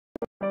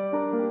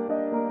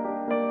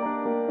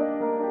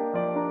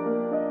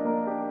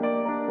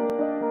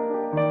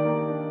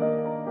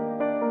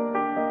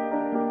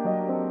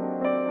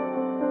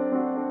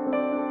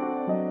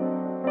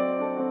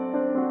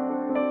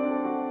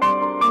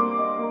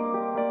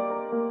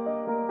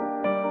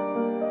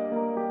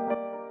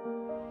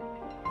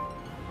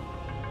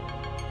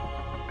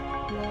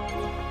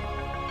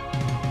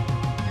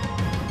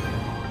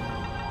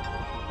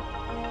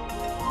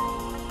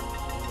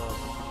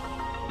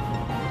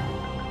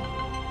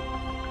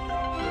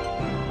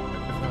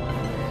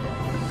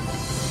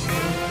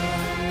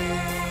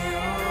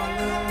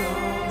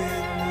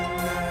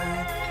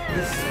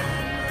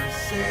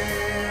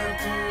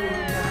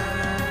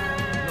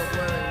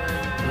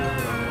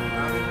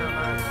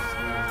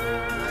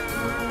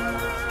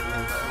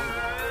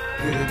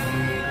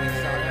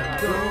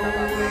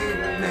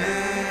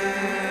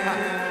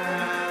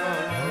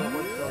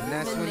And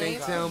that's when they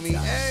tell me,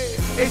 hey,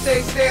 they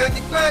say stay on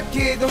your grind,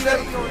 kid, don't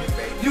ever.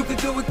 You can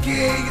do it,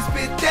 kid, you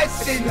spit that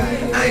shit.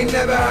 I ain't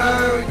never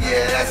heard,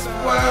 yeah, that's a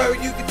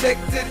word. You can take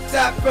it to the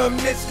top from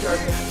this curve.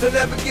 So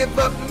never give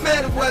up no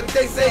matter what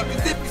they say.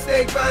 Cause if you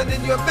stay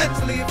grinding, you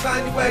eventually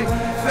find your way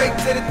straight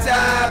to the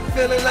top.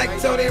 Feeling like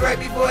Tony right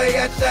before he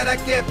got shot, I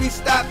can't be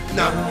stopped.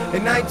 No,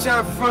 and I ain't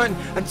trying to front,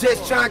 I'm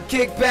just trying to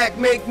kick back,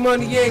 make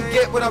money and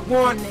get what I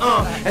want.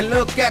 And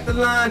look at the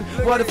line,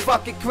 what a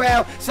fucking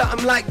crowd.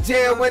 Something like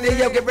jail when they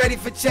get ready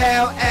for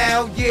chow.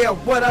 Ow, yeah,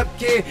 what up,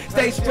 kid?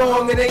 Stay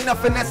strong, it ain't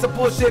nothing that's a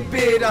bullshit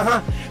bid,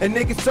 And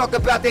niggas talk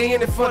about they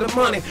in it for the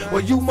money.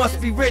 Well, you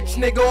must be rich,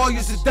 nigga, or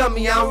you's a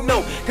dummy, I don't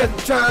know. Cause I'm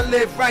trying to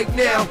live right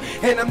now,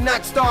 and I'm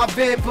not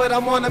starving, but I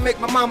wanna make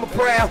my mama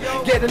proud.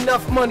 Get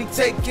enough money,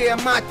 take care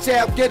of my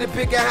child. Get a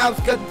bigger house,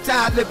 cause I'm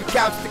tired living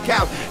couch to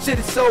couch. Shit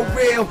is so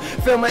real,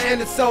 feel my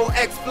inner soul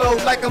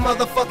explode like a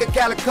motherfucking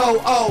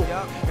calico, oh.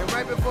 And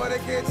right before the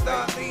kids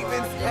start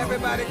leaving,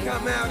 everybody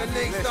come out and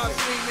they start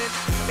screaming.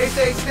 They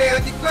say stay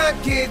on your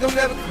grind, kid, don't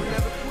ever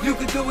quit. You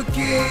can do it,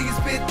 kid, you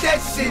spit that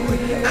shit.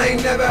 I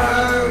ain't never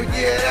heard,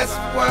 yeah, that's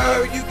a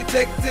word. You can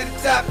take it to the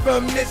top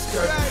from this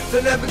curve.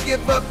 So never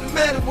give up no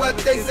matter what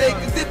they say.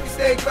 Cause if you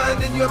stay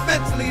grinding, you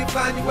eventually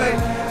find your way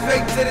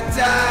straight to the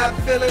top.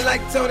 Feeling like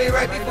Tony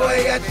right before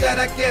he got shot,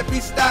 I can't be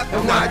stopped.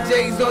 And my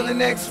J's on the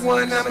next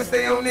one, I'ma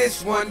stay on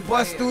this one.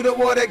 Bust through the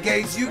water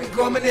gates, you can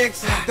call me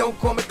Nixon. Don't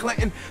call me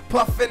Clinton,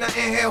 puff and I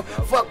inhale.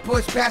 Fuck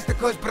push past the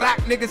kush, black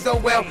niggas, oh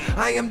well.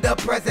 I am the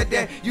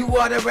president, you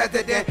are the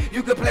resident.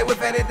 You can play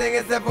with anything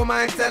except for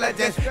my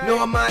intelligence.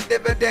 Nor my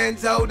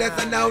dividends, oh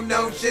that's a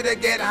no-no. Shit'll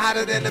get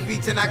hotter than the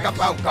beach in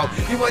Acapulco.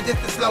 You are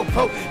just a slow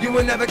poke, you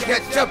will never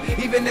catch up.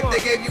 Even if they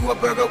gave you a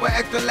burger with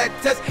extra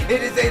lettuce,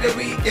 it is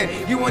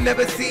A-da-rican. You will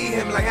never see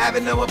him like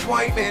having no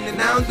appointment.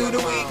 And I don't do the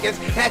weekends,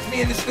 catch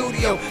me in the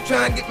studio,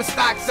 try and get my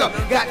stocks up.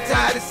 Got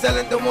tired of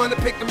selling, don't wanna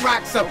pick them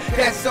rocks up.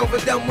 That's over,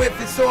 done with,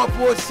 it's all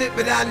bullshit.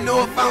 But I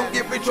know if I don't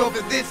get rich off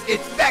of this,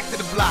 it's back to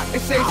the block. They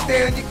say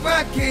stay on your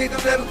grind, kid,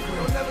 don't ever quit.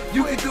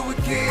 You can do it,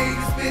 kid,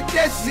 you spit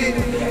that shit.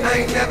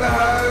 I ain't never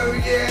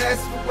heard, yeah,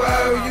 that's the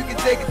word. You can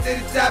take it to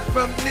the top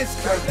from this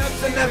curve.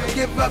 So never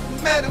give up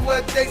no matter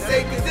what they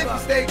say. Cause if you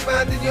stay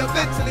grinding, you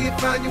eventually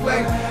find your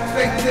way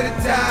straight to the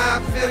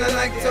top. Feeling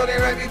like Tony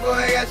right before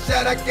I got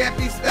shot, I can't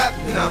be stopped,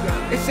 no.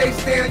 They say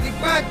stay on your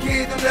grind,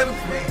 kid, don't ever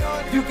quit.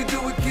 You can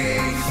do it, kid,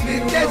 you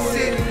spit that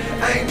shit.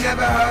 I ain't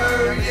never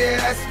heard, yeah,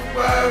 that's the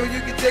word. You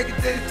can take it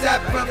to the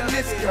top from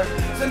this curve.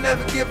 So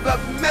never give up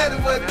no matter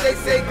what they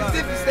say. Cause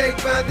if you stay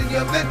grinding,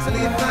 you eventually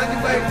find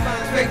your way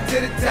straight to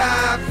the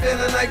top.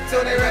 Feeling like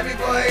Tony right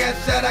before I got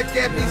shot, I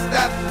can't be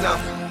stopped,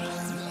 no.